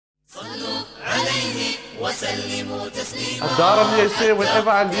Darami, I say, whenever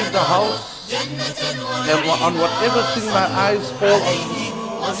I leave the house, and on whatever thing my eyes fall on,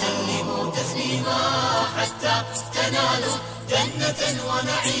 وسلموا تسليما حتى تنالوا جنة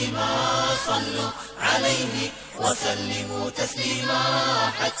ونعيما صلوا عليه وسلموا تسليما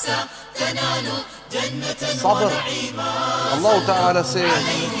حتى تنالوا جنة ونعيما Allah Ta'ala says,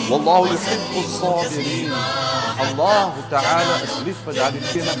 Wallahu yuhibbu as-sabirin. Allah Ta'ala is with the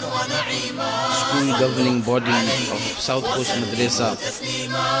School governing body of South Coast Madrasa.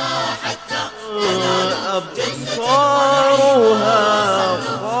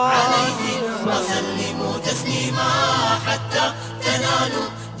 وسلموا تسليما حتى تنالوا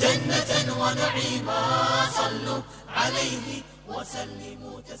جنة ونعيما صلوا عليه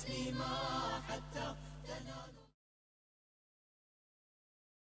وسلموا تسليما حتى تنالوا.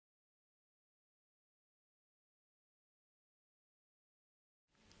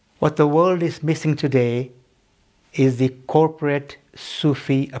 What the world is missing today is the corporate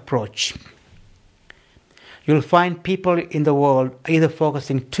Sufi approach. You'll find people in the world either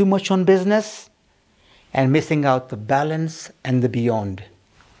focusing too much on business and missing out the balance and the beyond.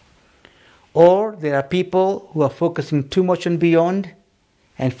 Or there are people who are focusing too much on beyond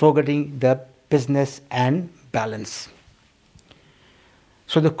and forgetting the business and balance.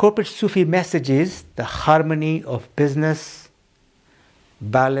 So the corporate Sufi message is the harmony of business,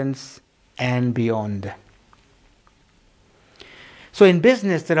 balance, and beyond. So in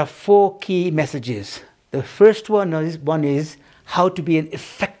business, there are 4 key messages. The first one is how to be an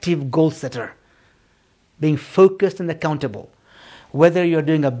effective goal setter, being focused and accountable. Whether you're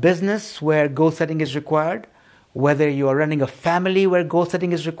doing a business where goal setting is required, whether you are running a family where goal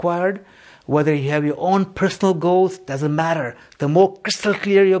setting is required, whether you have your own personal goals, doesn't matter. The more crystal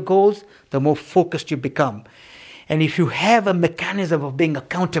clear your goals, the more focused you become. And if you have a mechanism of being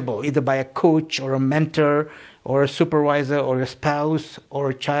accountable, either by a coach or a mentor or a supervisor or a spouse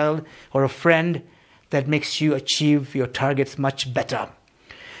or a child or a friend, that makes you achieve your targets much better.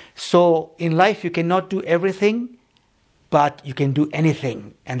 So in life, you cannot do everything, but you can do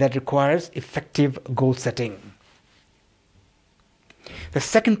anything, and that requires effective goal setting. The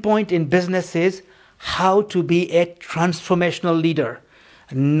second point in business is how to be a transformational leader,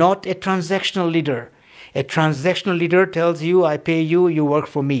 not a transactional leader. A transactional leader tells you, I pay you, you work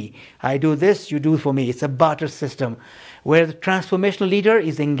for me. I do this, you do for me. It's a barter system. Where the transformational leader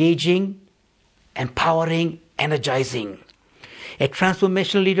is engaging, empowering, energizing. A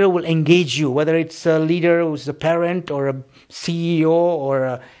transformational leader will engage you, whether it's a leader who's a parent or a CEO or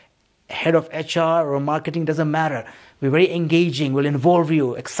a head of HR or marketing, doesn't matter. We're very engaging, will involve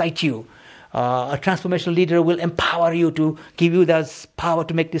you, excite you. A transformational leader will empower you, to give you that power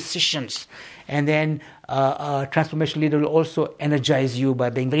to make decisions. And then a transformational leader will also energize you by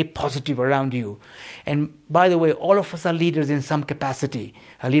being very positive around you. And by the way, all of us are leaders in some capacity.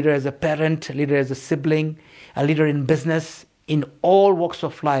 A leader as a parent, a leader as a sibling, a leader in business, in all walks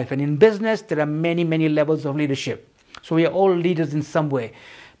of life. And in business, there are many, many levels of leadership. So we are all leaders in some way.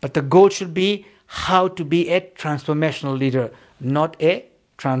 But the goal should be how to be a transformational leader, not a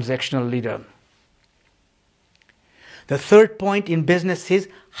transactional leader. The third point in business is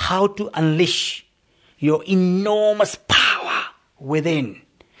how to unleash your enormous power within.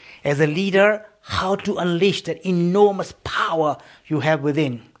 As a leader, how to unleash that enormous power you have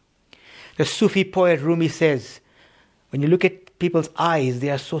within. The Sufi poet Rumi says, when you look at people's eyes, they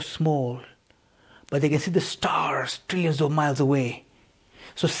are so small, but they can see the stars trillions of miles away.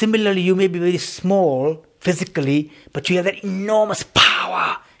 So similarly, you may be very small physically, but you have that enormous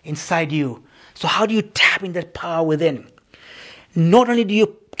power inside you. So how do you tap into that power within? Not only do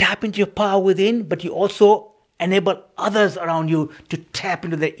you tap into your power within, but you also enable others around you to tap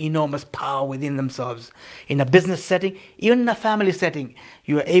into the enormous power within themselves. In a business setting, even in a family setting,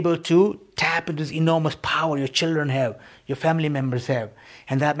 you are able to tap into this enormous power your children have, your family members have.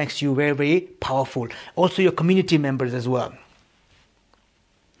 And that makes you very, very powerful. Also your community members as well.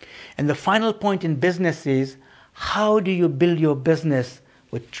 And the final point in business is, how do you build your business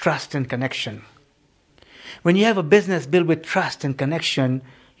with trust and connection? When you have a business built with trust and connection,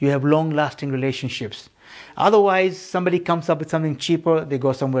 you have long-lasting relationships. Otherwise, somebody comes up with something cheaper, they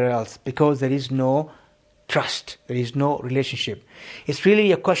go somewhere else because there is no trust, there is no relationship. It's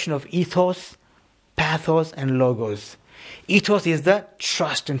really a question of ethos, pathos, and logos. Ethos is the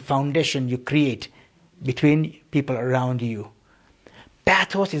trust and foundation you create between people around you.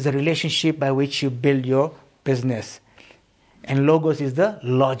 Pathos is the relationship by which you build your business. And logos is the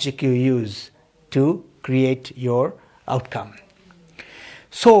logic you use to create your outcome.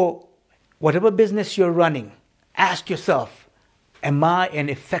 So, whatever business you're running, ask yourself, am I an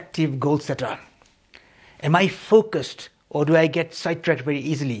effective goal setter? Am I focused, or do I get sidetracked very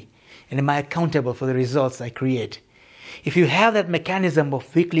easily? And am I accountable for the results I create? If you have that mechanism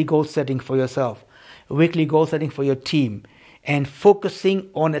of weekly goal setting for yourself, weekly goal setting for your team, and focusing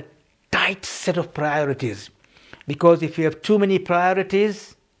on a tight set of priorities, because if you have too many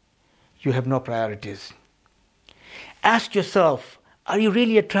priorities, you have no priorities. Ask yourself, are you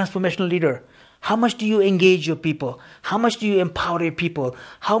really a transformational leader? How much do you engage your people? How much do you empower your people?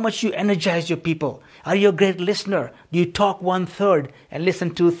 How much do you energize your people? Are you a great listener? Do you talk 1/3 and listen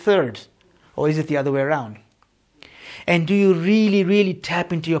 2/3? Or is it the other way around? And do you really, really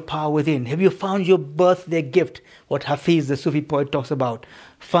tap into your power within? Have you found your birthday gift? What Hafiz, the Sufi poet, talks about.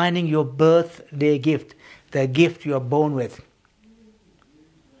 Finding your birthday gift, the gift you are born with.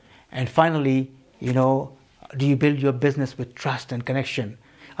 And finally, do you build your business with trust and connection?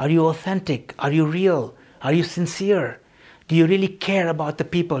 Are you authentic? Are you real? Are you sincere? Do you really care about the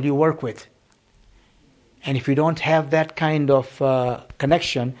people you work with? And if you don't have that kind of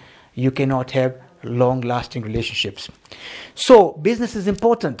connection, you cannot have long-lasting relationships. So business is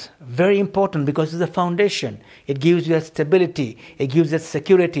important, very important, because it's the foundation. It gives you that stability, it gives that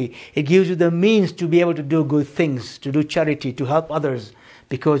security, it gives you the means to be able to do good things, to do charity, to help others,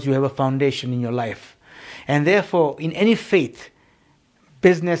 because you have a foundation in your life. And therefore, in any faith,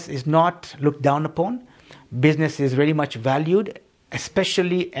 business is not looked down upon. Business is very much valued,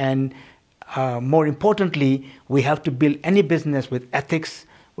 especially and more importantly, we have to build any business with ethics,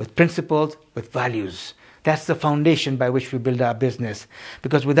 with principles, with values. That's the foundation by which we build our business.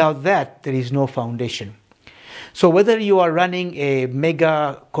 Because without that, there is no foundation. So whether you are running a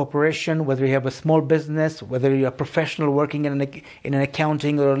mega corporation, whether you have a small business, whether you're a professional working in an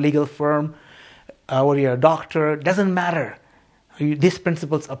accounting or a legal firm, or you're a doctor, doesn't matter. These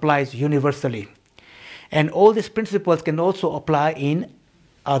principles applies universally. And all these principles can also apply in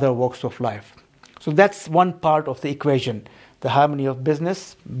other walks of life. So that's one part of the equation, the harmony of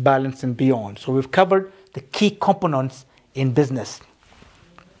business, balance, and beyond. So we've covered the key components in business.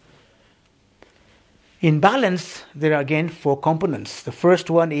 In balance, there are again 4 components. The first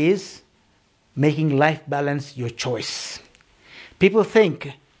one is making life balance your choice. People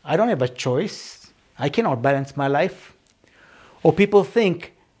think, I don't have a choice. I cannot balance my life. Or people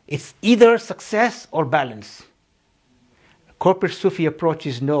think it's either success or balance. Corporate Sufi approach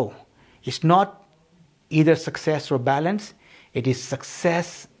is no. It's not either success or balance. It is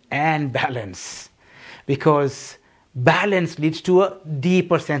success and balance. Because balance leads to a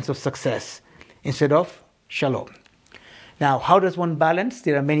deeper sense of success instead of shallow. Now, how does one balance?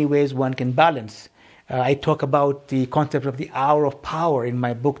 There are many ways one can balance. I talk about the concept of the hour of power in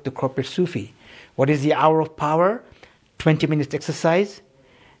my book, The Corporate Sufi. What is the hour of power? 20 minutes exercise,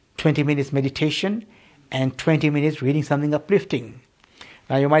 20 minutes meditation, and 20 minutes reading something uplifting.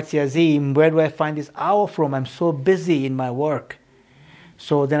 Now you might say, Azim, where do I find this hour from? I'm so busy in my work.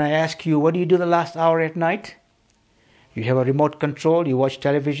 So then I ask you, what do you do the last hour at night? You have a remote control, you watch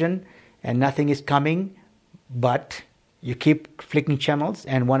television, and nothing is coming, but you keep flicking channels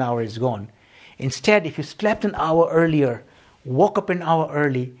and 1 hour is gone. Instead, if you slept an hour earlier, woke up an hour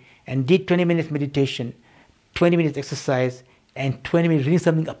early, and did 20 minutes meditation, 20 minutes exercise, and 20 minutes reading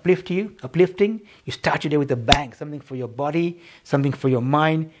something uplifting, you start your day with a bang, something for your body, something for your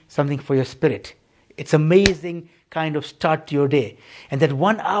mind, something for your spirit. It's amazing kind of start to your day. And that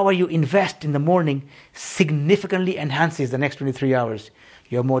 1 hour you invest in the morning significantly enhances the next 23 hours.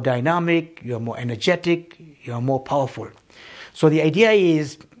 You're more dynamic, you're more energetic, you're more powerful. So the idea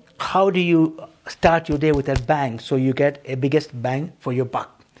is, how do you start your day with that bang so you get a biggest bang for your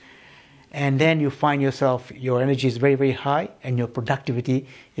buck? And then you find yourself, your energy is very, very high and your productivity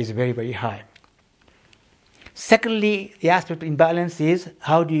is very, very high. Secondly, the aspect of imbalance is,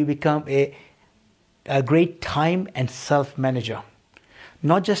 how do you become a great time and self-manager?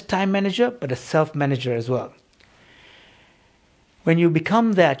 Not just time manager, but a self-manager as well. When you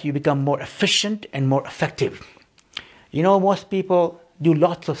become that, you become more efficient and more effective. You know, most people do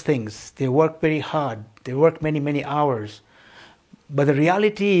lots of things. They work very hard. They work many, many hours. But the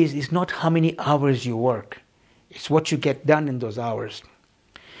reality is, it's not how many hours you work. It's what you get done in those hours.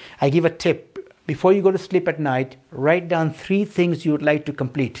 I give a tip. Before you go to sleep at night, write down 3 things you would like to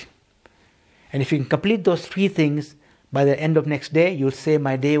complete. And if you can complete those 3 things, by the end of next day, you'll say,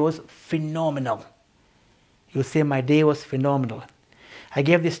 my day was phenomenal. You'll say, my day was phenomenal. I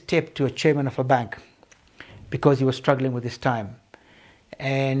gave this tip to a chairman of a bank because he was struggling with his time.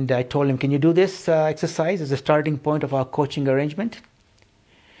 And I told him, can you do this exercise as a starting point of our coaching arrangement?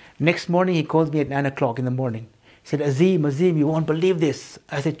 Next morning, he calls me at 9 o'clock in the morning. He said, Azim, you won't believe this.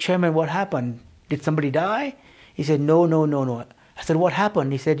 I said, Chairman, what happened? Did somebody die? He said, no. I said, what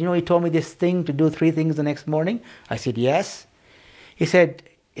happened? He said, you told me this thing to do 3 things the next morning. I said, yes. He said,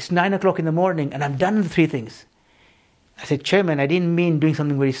 it's 9 o'clock in the morning and I'm done with the 3 things. I said, Chairman, I didn't mean doing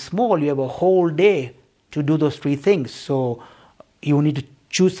something very small. You have a whole day to do those 3 things. So you need to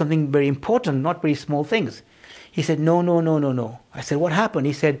choose something very important, not very small things. He said, no. I said, what happened?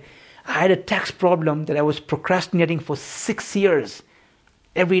 He said, I had a tax problem that I was procrastinating for 6 years.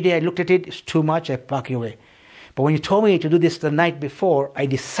 Every day I looked at it, it's too much, I park it away. But when you told me to do this the night before, I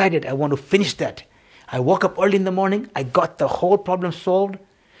decided I want to finish that. I woke up early in the morning, I got the whole problem solved.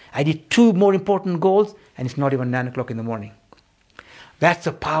 I did 2 more important goals, and it's not even 9 o'clock in the morning. That's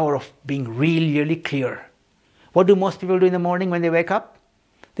the power of being really, really clear. What do most people do in the morning when they wake up?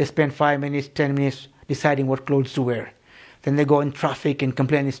 They spend 5 minutes, 10 minutes deciding what clothes to wear. Then they go in traffic and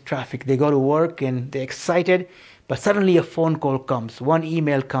complain it's traffic. They go to work and they're excited, but suddenly a phone call comes, 1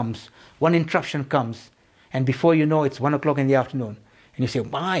 email comes, 1 interruption comes, and before you know it's 1 o'clock in the afternoon. And you say,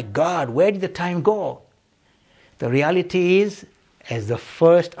 my God, where did the time go? The reality is, as the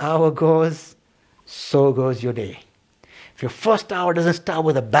first hour goes, so goes your day. If your first hour doesn't start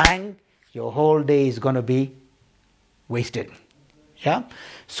with a bang, your whole day is going to be wasted. Yeah?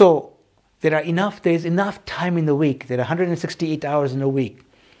 So there is enough time in the week. There are 168 hours in a week.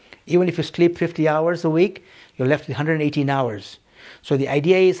 Even if you sleep 50 hours a week, you're left with 118 hours. So the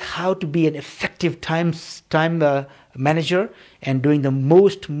idea is how to be an effective time manager and doing the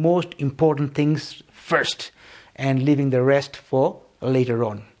most important things first and leaving the rest for later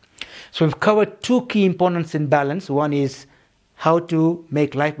on. So we've covered 2 key components in balance. One is how to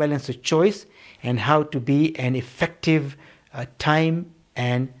make life balance a choice and how to be an effective time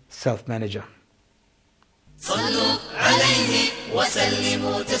and self-manager. صلوا عليه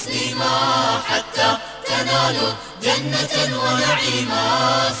وسلموا تسليما حتى تنالوا جنة ونعيما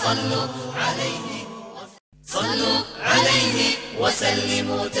صلوا عليه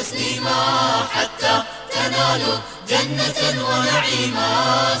وسلموا تسليما حتى تنالوا جنة ونعيما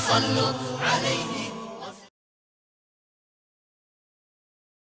صلوا عليه.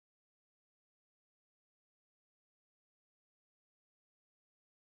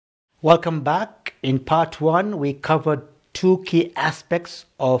 Welcome back. In part 1, we covered 2 key aspects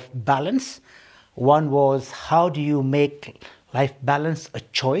of balance. One was how do you make life balance a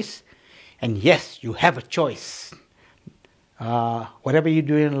choice? And yes, you have a choice. Whatever you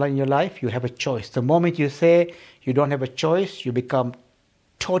do in your life, you have a choice. The moment you say you don't have a choice, you become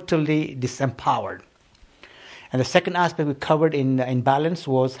totally disempowered. And the second aspect we covered in balance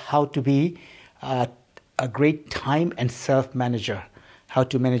was how to be a great time and self-manager. How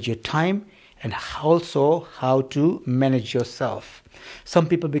to manage your time and also how to manage yourself. Some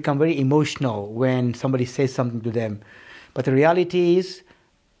people become very emotional when somebody says something to them. But the reality is,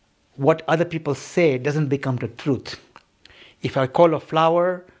 what other people say doesn't become the truth. If I call a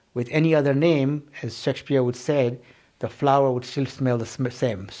flower with any other name, as Shakespeare would say, the flower would still smell the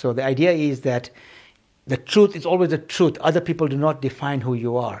same. So the idea is that the truth is always the truth. Other people do not define who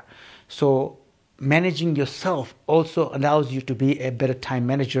you are. So managing yourself also allows you to be a better time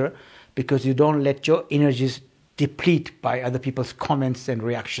manager because you don't let your energies deplete by other people's comments and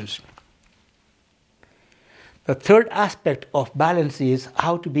reactions. The third aspect of balance is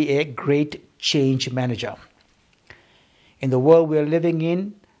how to be a great change manager. In the world we are living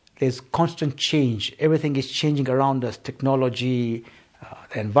in, there's constant change. Everything is changing around us, technology,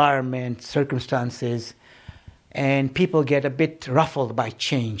 the environment, circumstances, and people get a bit ruffled by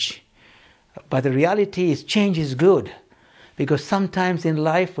change. But the reality is change is good because sometimes in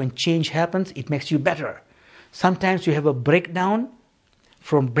life when change happens, it makes you better. Sometimes you have a breakdown.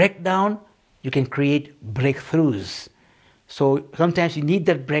 From breakdown, you can create breakthroughs. So sometimes you need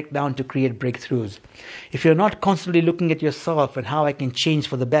that breakdown to create breakthroughs. If you're not constantly looking at yourself and how I can change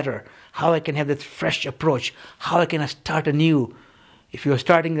for the better, how I can have that fresh approach, how I can start anew. If you're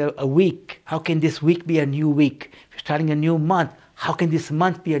starting a week, how can this week be a new week? If you're starting a new month, how can this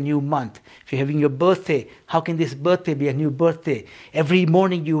month be a new month? If you're having your birthday, how can this birthday be a new birthday? Every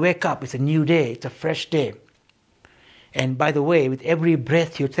morning you wake up, it's a new day, it's a fresh day. And by the way, with every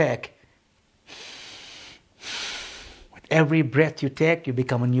breath you take, you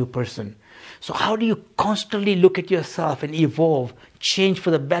become a new person. So how do you constantly look at yourself and evolve, change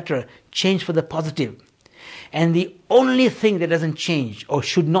for the better, change for the positive? And the only thing that doesn't change or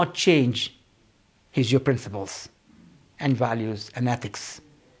should not change is your principles and values and ethics.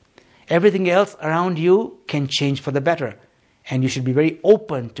 Everything else around you can change for the better. And you should be very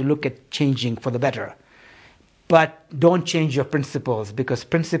open to look at changing for the better. But don't change your principles because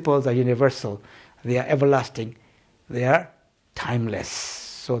principles are universal. They are everlasting. They are timeless.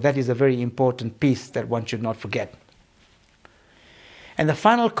 So that is a very important piece that one should not forget. And the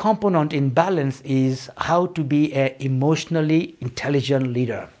final component in balance is how to be an emotionally intelligent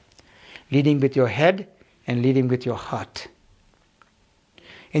leader, leading with your head and leading with your heart.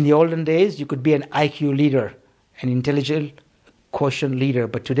 In the olden days, you could be an IQ leader, an intelligent quotient leader,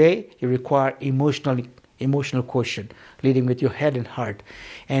 but today you require emotional quotient, leading with your head and heart.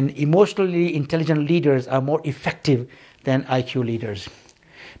 And emotionally intelligent leaders are more effective than IQ leaders,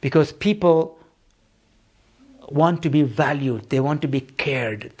 because people want to be valued, they want to be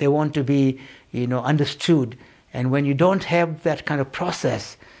cared, they want to be, understood. And when you don't have that kind of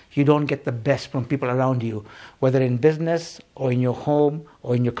process, you don't get the best from people around you, whether in business or in your home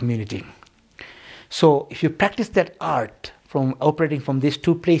or in your community. So if you practice that art from operating from these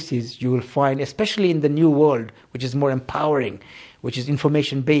two places, you will find, especially in the new world, which is more empowering, which is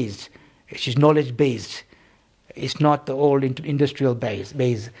information-based, which is knowledge-based, it's not the old industrial base.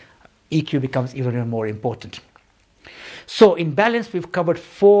 EQ becomes even more important. So in balance, we've covered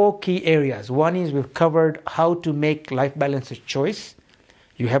 4 key areas. One is we've covered how to make life balance a choice.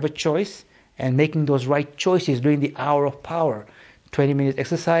 You have a choice, and making those right choices during the hour of power. 20 minutes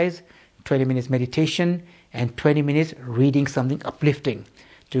exercise, 20 minutes meditation, and 20 minutes reading something uplifting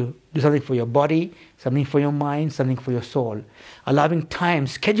to do something for your body, something for your mind, something for your soul. Allowing time,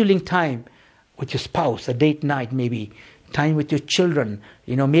 scheduling time with your spouse, a date night maybe, time with your children.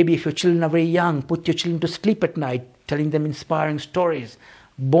 Maybe if your children are very young, put your children to sleep at night, telling them inspiring stories.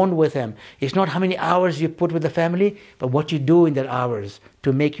 Bond with them. It's not how many hours you put with the family, but what you do in that hours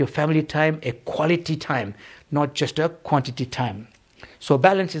to make your family time a quality time, not just a quantity time. So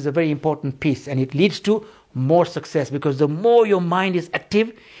balance is a very important piece, and it leads to more success, because the more your mind is active,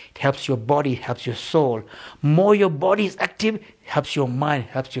 it helps your body, helps your soul. More your body is active, helps your mind,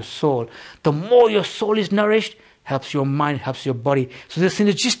 helps your soul. The more your soul is nourished, helps your mind, helps your body. So there's a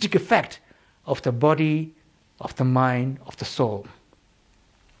synergistic effect of the body, of the mind, of the soul.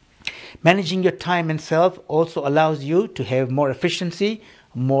 Managing your time and self also allows you to have more efficiency,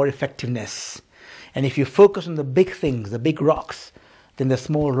 more effectiveness. And if you focus on the big things, the big rocks, then the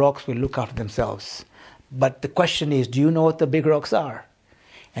small rocks will look after themselves. But the question is, do you know what the big rocks are?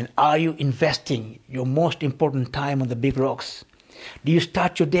 And are you investing your most important time on the big rocks? Do you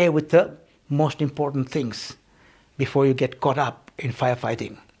start your day with the most important things before you get caught up in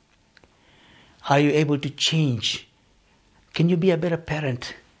firefighting? Are you able to change? Can you be a better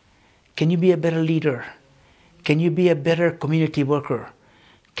parent? Can you be a better leader? Can you be a better community worker?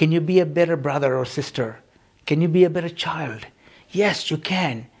 Can you be a better brother or sister? Can you be a better child? Yes, you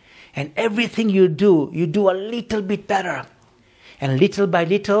can. And everything you do a little bit better. And little by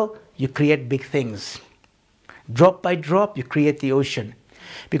little, you create big things. Drop by drop, you create the ocean.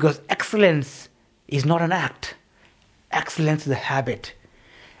 Because excellence is not an act. Excellence is a habit.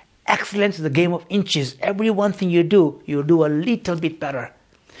 Excellence is a game of inches. Every one thing you do a little bit better.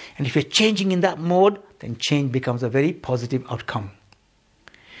 And if you're changing in that mode, then change becomes a very positive outcome.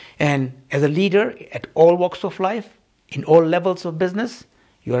 And as a leader at all walks of life, in all levels of business,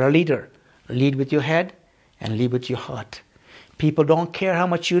 you are a leader. Lead with your head and lead with your heart. People don't care how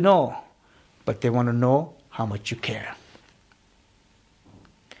much you know, but they want to know how much you care.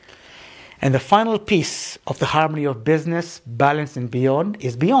 And the final piece of the harmony of business, balance, and beyond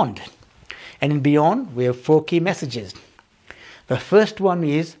is beyond. And in beyond, we have 4 key messages. The first one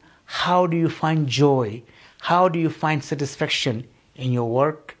is, how do you find joy? How do you find satisfaction in your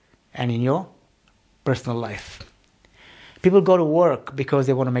work and in your personal life? People go to work because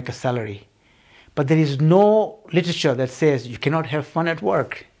they want to make a salary. But there is no literature that says you cannot have fun at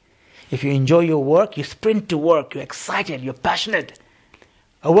work. If you enjoy your work, you sprint to work, you're excited, you're passionate.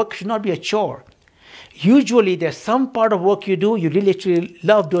 A work should not be a chore. Usually there's some part of work you do you really actually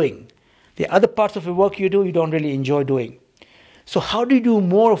love doing. The other parts of the work you do, you don't really enjoy doing. So how do you do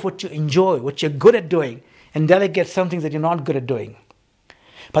more of what you enjoy, what you're good at doing, and delegate some things that you're not good at doing?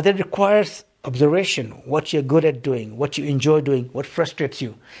 But that requires observation, what you're good at doing, what you enjoy doing, what frustrates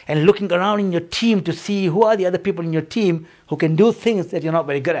you, and looking around in your team to see who are the other people in your team who can do things that you're not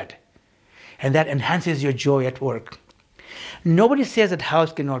very good at. And that enhances your joy at work. Nobody says that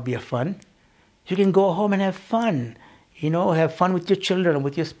house cannot be a fun. You can go home and have fun. Have fun with your children,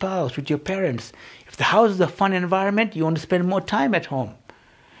 with your spouse, with your parents. If the house is a fun environment, you want to spend more time at home.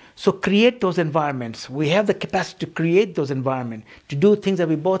 So create those environments. We have the capacity to create those environments, to do things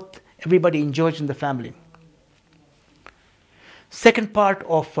that everybody enjoys in the family. Second part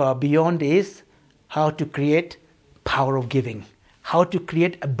of Beyond is how to create power of giving, how to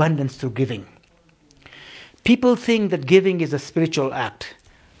create abundance through giving. People think that giving is a spiritual act.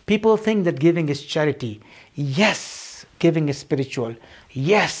 People think that giving is charity. Yes, giving is spiritual.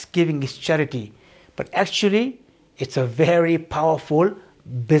 Yes, giving is charity. But actually, It's a very powerful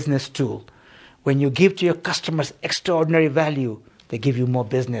business tool. When you give to your customers extraordinary value, they give you more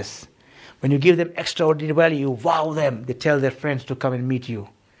business. When you give them extraordinary value, you wow them. They tell their friends to come and meet you.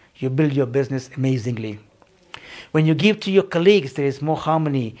 You build your business amazingly. When you give to your colleagues, there is more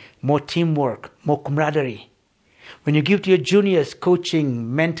harmony, more teamwork, more camaraderie. When you give to your juniors, coaching,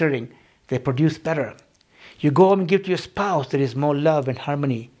 mentoring, they produce better. You go home and give to your spouse, there is more love and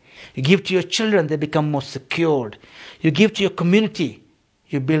harmony. You give to your children, they become more secured. You give to your community,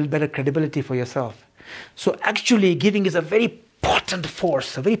 you build better credibility for yourself. So actually, giving is a very potent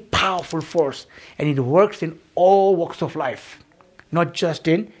force, a very powerful force, and it works in all walks of life, not just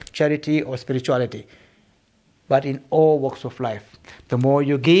in charity or spirituality, but in all walks of life. The more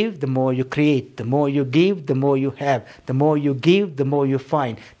you give, the more you create. The more you give, the more you have. The more you give, the more you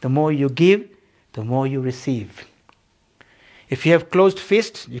find. The more you give, the more you receive. If you have closed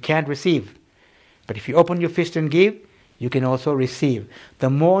fists, you can't receive. But if you open your fist and give, you can also receive. The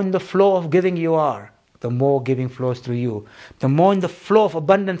more in the flow of giving you are, the more giving flows through you. The more in the flow of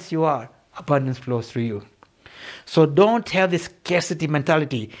abundance you are, abundance flows through you. So don't have this scarcity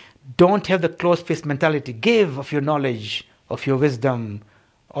mentality. Don't have the closed fist mentality. Give of your knowledge, of your wisdom,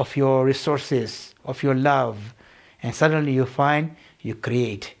 of your resources, of your love. And suddenly you find you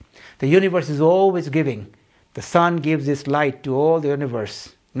create. The universe is always giving. The sun gives its light to all the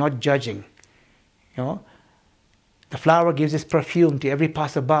universe, not judging. The flower gives its perfume to every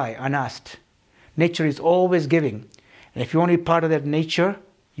passerby, unasked. Nature is always giving. And if you want to be part of that nature,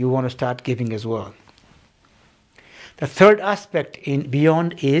 you want to start giving as well. The third aspect in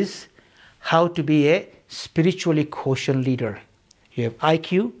beyond is how to be a spiritually quotient leader. You have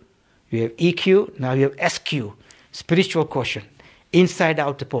IQ, you have EQ, now you have SQ, spiritual quotient,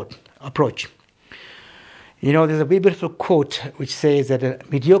 inside-out approach. There's a beautiful quote which says that a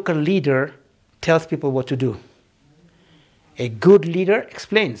mediocre leader tells people what to do. A good leader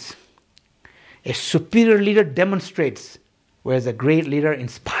explains. A superior leader demonstrates, whereas a great leader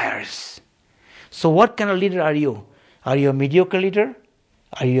inspires. So what kind of leader are you? Are you a mediocre leader?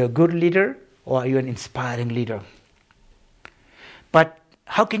 Are you a good leader? Or are you an inspiring leader? But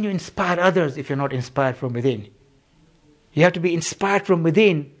how can you inspire others if you're not inspired from within? You have to be inspired from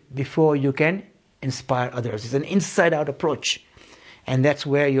within before you can inspire others. It's an inside-out approach. And that's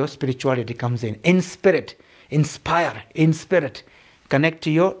where your spirituality comes in. In spirit, inspire, in spirit. Connect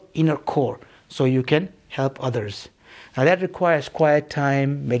to your inner core so you can help others. Now that requires quiet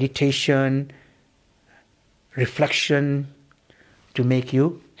time, meditation, reflection to make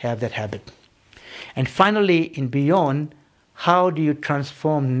you have that habit. And finally, in beyond, how do you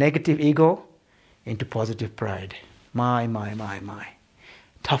transform negative ego into positive pride? My.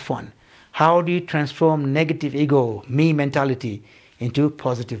 Tough one. How do you transform negative ego, me mentality, into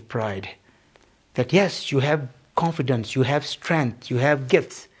positive pride? That yes, you have confidence, you have strength, you have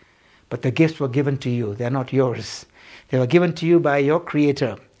gifts, but the gifts were given to you. They are not yours. They were given to you by your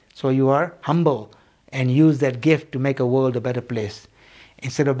Creator. So you are humble and use that gift to make a world a better place.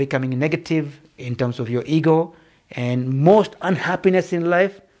 Instead of becoming negative in terms of your ego, and most unhappiness in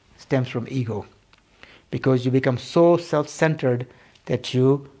life stems from ego. Because you become so self-centered that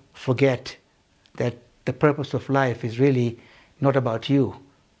you forget that the purpose of life is really not about you,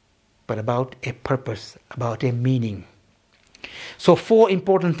 but about a purpose, about a meaning. So 4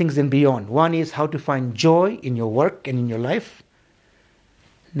 important things in beyond. 1 is how to find joy in your work and in your life.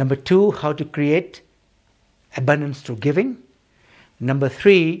 Number 2, how to create abundance through giving. Number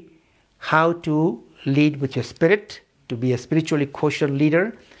 3, how to lead with your spirit, to be a spiritually quotient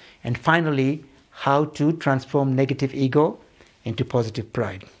leader. And finally, how to transform negative ego into positive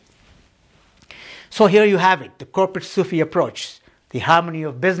pride. So here you have it, the corporate Sufi approach, the harmony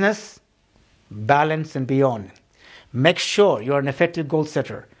of business, balance and beyond. Make sure you're an effective goal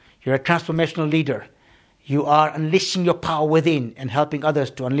setter. You're a transformational leader. You are unleashing your power within and helping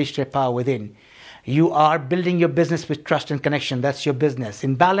others to unleash their power within. You are building your business with trust and connection. That's your business.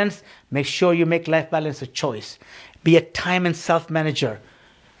 In balance, make sure you make life balance a choice. Be a time and self-manager.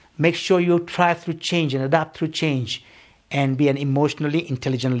 Make sure you thrive through change and adapt through change. And be an emotionally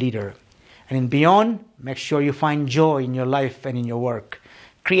intelligent leader. And in beyond, make sure you find joy in your life and in your work.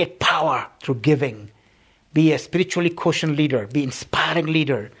 Create power through giving. Be a spiritually quotient leader. Be an inspiring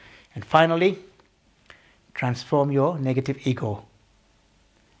leader. And finally, transform your negative ego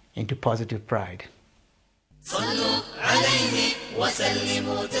into positive pride. صلوا عليه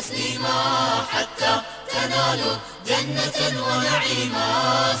وسلموا تسليما حتى تنالوا جنة ونعيما.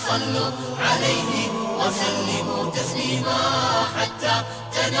 صلوا عليه وسلموا تسليما حتى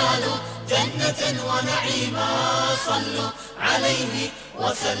تنالوا جنة ونعيما. صلوا عليه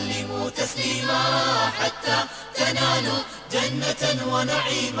وسلموا تسليما حتى تنالوا جنة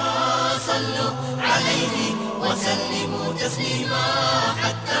ونعيما صلوا عليه وسلموا تسليما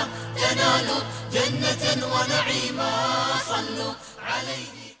حتى تنالوا جنة ونعيما صلوا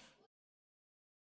عليه